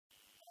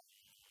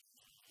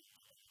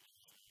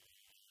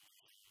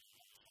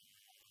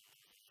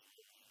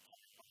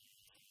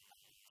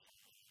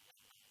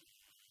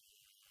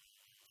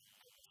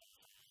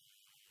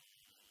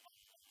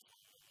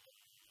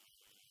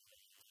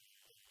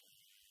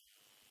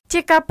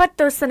ជាការប៉ັດ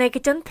ទស្សនិក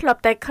ជនធ្លា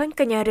ប់តែឃើញ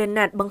កញ្ញារ៉េ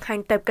ណាត់បង្ហាញ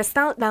ទៅកស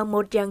លដើមម៉ូ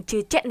ដយ៉ាងជឿ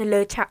ជាក់នៅ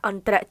លើឆាកអ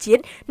ន្តរជា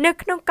តិនៅ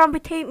ក្នុងកម្ម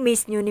វិធី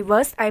Miss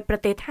Universe ឯប្រ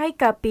ទេសថៃ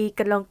កាលពី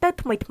កន្លងទៅ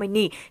ថ្មីៗ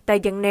នេះតែ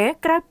យ៉ាងណា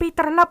ក្រោយពី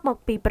ត្រឡប់មក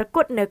ពីប្រ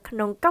កួតនៅក្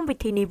នុងកម្មវិ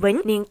ធីនេះវិញ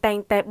នាងតែង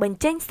តែបញ្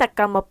ចេញស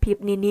កម្មភាព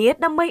នានា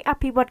ដើម្បីអ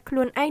ភិវឌ្ឍខ្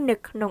លួនឯងនៅ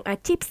ក្នុងអា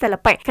ជីពសិ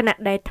ល្បៈខណៈ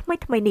ដែលថ្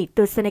មីៗនេះទ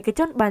ស្សនិកជ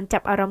នបានចា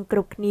ប់អារម្មណ៍គ្រ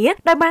ប់គ្នា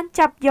ដោយបាន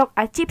ចាប់យក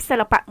អាជីពសិ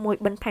ល្បៈមួយ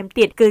បន្ថែម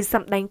ទៀតគឺស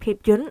ម្ដែងភាព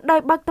យន្តដោ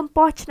យបើកទំ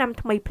ព័រឆ្នាំ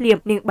ថ្មីភ្លាម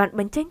នាងបាន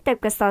បញ្ចេញទេព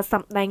កោសល្យស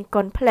ម្ដែង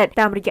កុនផ្លែត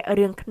តាមរយៈ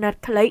រឿងខ្នាត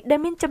ខ្លីដែល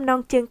មានចំណង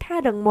ជើងថា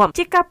រឹងមាំ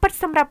ជាការពិត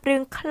សម្រាប់រឿ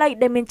ងខ្លី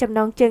ដែលមានចំណ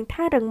ងជើង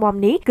ថារឹងមាំ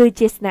នេះគឺ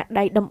ជាស្នា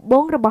ដៃដំបូ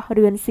ងរបស់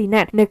រឿនស៊ី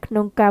ណាតនៅក្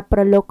នុងការប្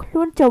រឡូកខ្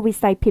លួនចូលវិ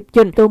ស័យភាពយ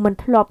ន្តទោះមិន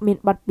ធ្លាប់មាន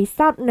បទពិ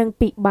សោធន៍និង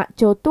ពិបាក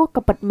ចូលតួ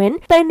ក៏ពិតមែន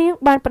តែនាង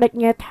បានបដិ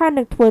ញ្ញាថា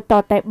នឹងធ្វើត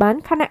តែបាន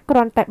ខណៈគ្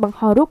រាន់តែបង្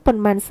ហោះរូបប៉ុ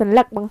ន្មានសន្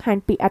លឹកបង្ហាញ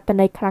ពីអត្ថ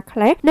ន័យខ្លះ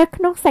ៗនៅ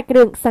ក្នុងសាច់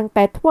រឿងសឹង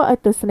តែធ្វើឲ្យ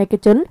ទស្សនិក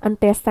ជនអន្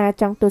តរសា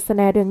ចង់ទស្ស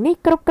នារឿងនេះ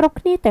គ្រប់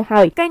គ្នាទៅ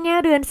ហើយកញ្ញា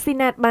រឿនស៊ី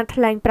ណាតបាន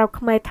ថ្លែងប្រាប់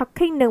ខ្មែរ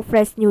Talking និង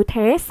Fresh New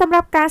ថាសម្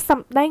រាប់ការស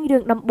ម្ដែងរឿ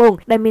ងដំបូង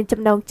ដែលមាន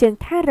ចំណងជើង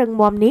ថារឹង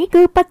មាំនេះ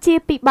គឺពិតជា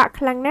ពិបាក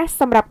ខ្លាំងណាស់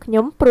សម្រាប់ខ្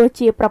ញុំព្រោះ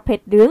ជាប្រភេទ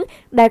រឿង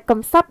ដែលកំ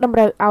សត់តម្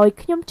រូវឲ្យ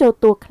ខ្ញុំចូល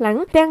តួខ្លាំង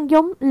ទាំង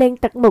យំលេង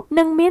ទឹកមុខ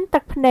និងមានទឹ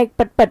កភ្នែក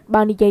ពិត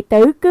បើនិយាយ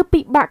ទៅគឺ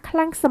ពិបាកខ្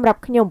លាំងសម្រាប់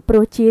ខ្ញុំព្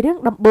រោះជារឿង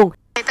ដំបូង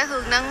ទៅរឿ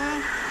ងហ្នឹង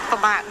ពិ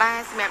បាកដែរ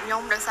សម្រាប់ខ្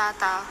ញុំដោយសារ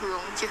តែរឿ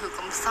ងជារឿង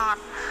កំស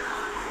ត់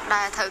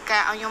ដែលត្រូវកា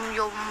រឲ្យខ្ញុំ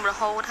យំរ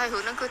ហូតហើយរឿ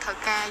ងហ្នឹងគឺត្រូវ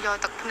ការយក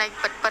ទឹកភ្នែក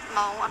ពិតហ្ម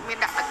ងអត់មាន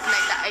ដាក់ទឹកភ្នែ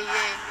កដាក់អី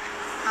ទេ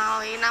ហើ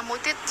យណាមួយ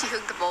ទៀតជារឿ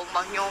ងដំបូងរប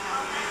ស់ខ្ញុំអ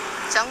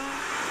ញ្ចឹង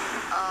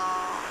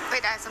ពេ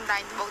លដែលសម្ដែ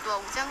ងដំបូង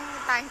អញ្ចឹង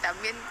តែងតែ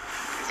មាន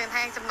ចឹង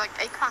ថាចំណុច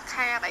អីខ្វះ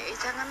ខាតអី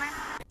ចឹងណា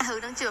រឿង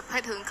ហ្នឹងជាប្រភេ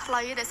ទរឿងខ្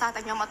លីដោយសារតែ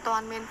ខ្ញុំអត់ទា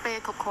ន់មានពេល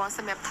គ្រប់គ្រាន់ស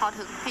ម្រាប់ថត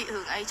រឿងភាគ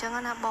រឿងអីចឹង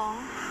ណាបង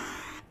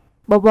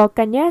បវរ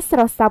កញ្ញាស្រ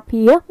ស់សា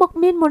ភាមក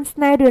មានមុនស្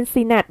នេហ៍រឿន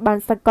ស៊ីណាតបាន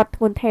សង្កត់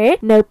ធ្ងន់ថា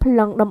នៅប្ល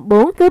ង់ដំប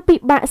ងគឺពិ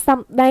បាកស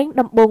ម្ដែង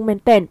ដំបងមែន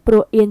ទែនព្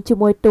រោះអៀនជា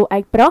មួយតួឯ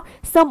កប្រុស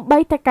សំបី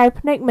តកៅ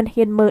ភ្នែកមិន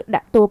ហ៊ានមើល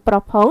ដាក់តួប្រុ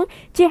សផង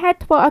ជាហេតុ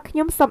ធ្វើឲ្យខ្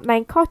ញុំសម្ដែ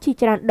ងខុសជា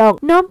ច្រើនដង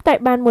នាំតែ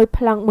បានមួយ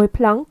ប្ល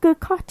ង់គឺ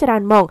ខុសច្រើ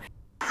នហ្មង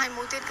ហើយ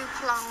មួយទៀតគឺ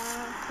ប្លង់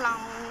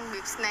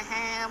វាស្នេ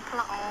ហាប្ល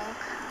ង់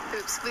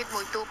វាស្វីត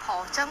មួយតួប្រុ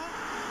សអញ្ចឹង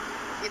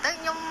និយាយទៅ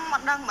ខ្ញុំអ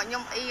ត់ដឹងមកខ្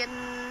ញុំអៀន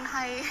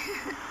ហើយ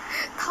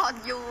ថត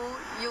យូ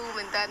រ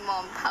មែនតើម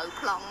កត្រូវ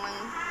ប្លង់ហ្នឹង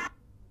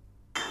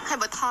ហើយ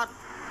បើថត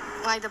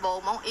ថ្ងៃដំបូង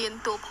មកអៀន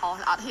តួប្រុស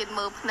អត់ហ៊ាន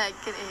មើលភ្នែក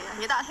គេ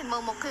និយាយតែអត់ហ៊ានមើ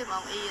លមុខគេហ្ម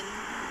ងអៀន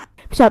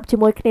ភ្ជាប់ជា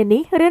មួយគ្នា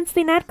នេះរឿន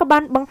ស៊ីណាតក៏បា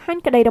នបង្ហាញ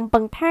ក្តីរំពឹ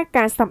ងថា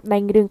ការសម្ដែ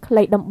ងរឿងខ្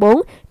លីដំបូង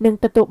នឹង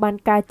ទទួលបាន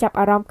ការចាប់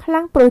អារម្មណ៍ខ្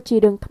លាំងព្រោះជា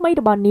រឿងថ្មី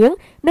របស់នាង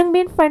និង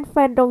មាន fan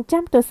រង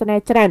ចាំទស្សនា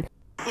ច្រើន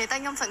និយាយតែ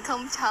ខ្ញុំសង្ឃឹម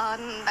ច្រើន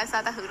ដោយសា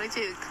រតែរឿងនេះ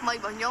ជាថ្មីរ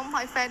បស់ខ្ញុំ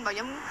ហើយ fan របស់ខ្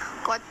ញុំ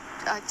គាត់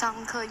ចង់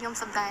ឃើញខ្ញុំ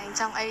សម្ដែង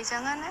ចង់អីចឹ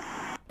ងណា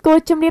គួរ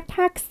ជំរាប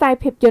ថាខ្សែ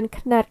ភាពយន្ត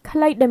ខ្នាតខ្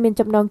លីដែលមាន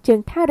ចំណងជើង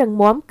ថារឹង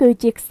មាំគឺ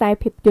ជាខ្សែ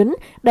ភាពយន្ត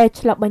ដែល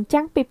ឆ្លុះបញ្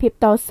ចាំងពីភាព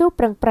តស៊ូ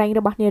ប្រឹងប្រែងរ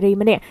បស់នារី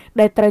ម្នាក់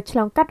ដែលត្រូវឆ្ល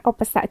ងកាត់ឧ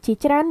បសគ្គជា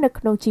ច្រើននៅ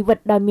ក្នុងជីវិត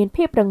ដោយមាន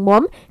ភាពរឹង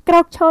មាំក្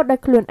រោកឈរដោយ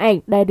ខ្លួនឯង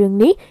ដែលរឿង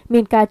នេះមា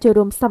នការចូល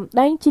រួមសម្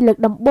ដែងជាលើក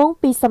ដំបូង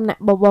ពីសំណា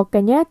ក់បវរក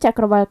ញ្ញាច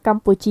ក្រវាលក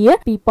ម្ពុជា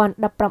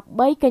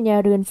2018កញ្ញា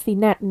រឿនស៊ី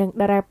ណាតនិង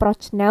តារាប្រុស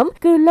ឆ្នាំ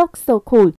គឺលោកសូខូល